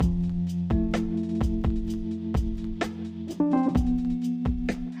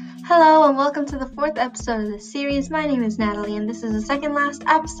Hello and welcome to the fourth episode of this series. My name is Natalie and this is the second last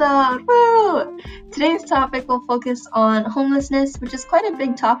episode. Woo! Today's topic will focus on homelessness, which is quite a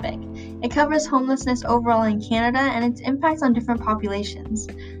big topic. It covers homelessness overall in Canada and its impact on different populations.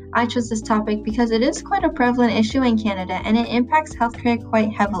 I chose this topic because it is quite a prevalent issue in Canada and it impacts healthcare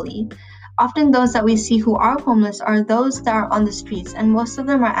quite heavily. Often those that we see who are homeless are those that are on the streets, and most of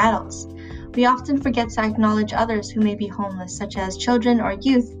them are adults. We often forget to acknowledge others who may be homeless, such as children or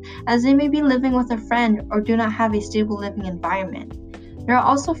youth, as they may be living with a friend or do not have a stable living environment. There are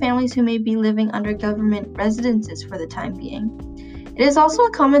also families who may be living under government residences for the time being. It is also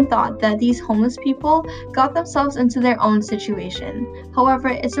a common thought that these homeless people got themselves into their own situation. However,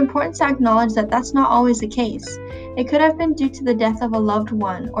 it's important to acknowledge that that's not always the case. It could have been due to the death of a loved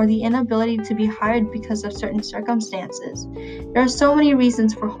one or the inability to be hired because of certain circumstances. There are so many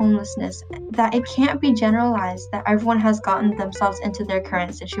reasons for homelessness that it can't be generalized that everyone has gotten themselves into their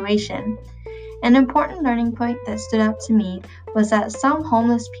current situation. An important learning point that stood out to me was that some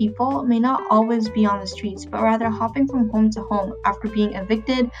homeless people may not always be on the streets, but rather hopping from home to home after being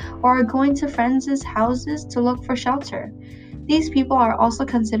evicted or going to friends' houses to look for shelter. These people are also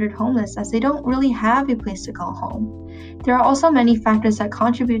considered homeless as they don't really have a place to call home. There are also many factors that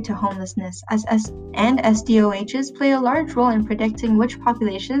contribute to homelessness, and SDOHs play a large role in predicting which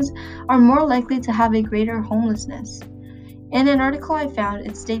populations are more likely to have a greater homelessness. In an article I found,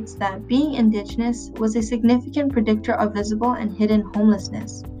 it states that being Indigenous was a significant predictor of visible and hidden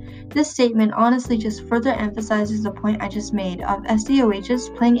homelessness. This statement honestly just further emphasizes the point I just made of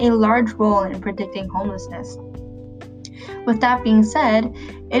SDOHs playing a large role in predicting homelessness. With that being said,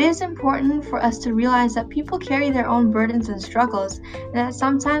 it is important for us to realize that people carry their own burdens and struggles, and that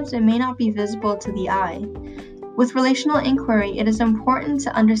sometimes it may not be visible to the eye. With relational inquiry, it is important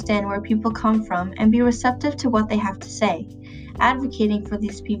to understand where people come from and be receptive to what they have to say. Advocating for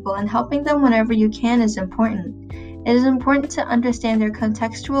these people and helping them whenever you can is important. It is important to understand their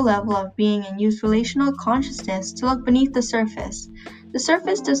contextual level of being and use relational consciousness to look beneath the surface. The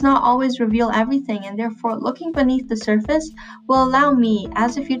surface does not always reveal everything, and therefore looking beneath the surface will allow me,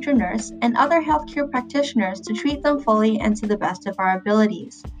 as a future nurse, and other healthcare practitioners to treat them fully and to the best of our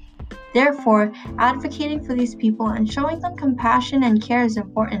abilities. Therefore, advocating for these people and showing them compassion and care is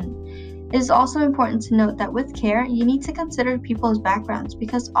important. It is also important to note that with care, you need to consider people's backgrounds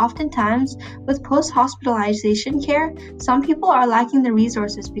because oftentimes, with post-hospitalization care, some people are lacking the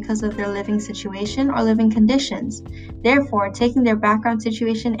resources because of their living situation or living conditions. Therefore, taking their background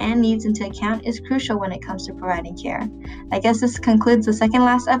situation and needs into account is crucial when it comes to providing care. I guess this concludes the second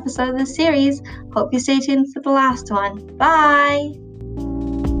last episode of this series. Hope you stay tuned for the last one. Bye!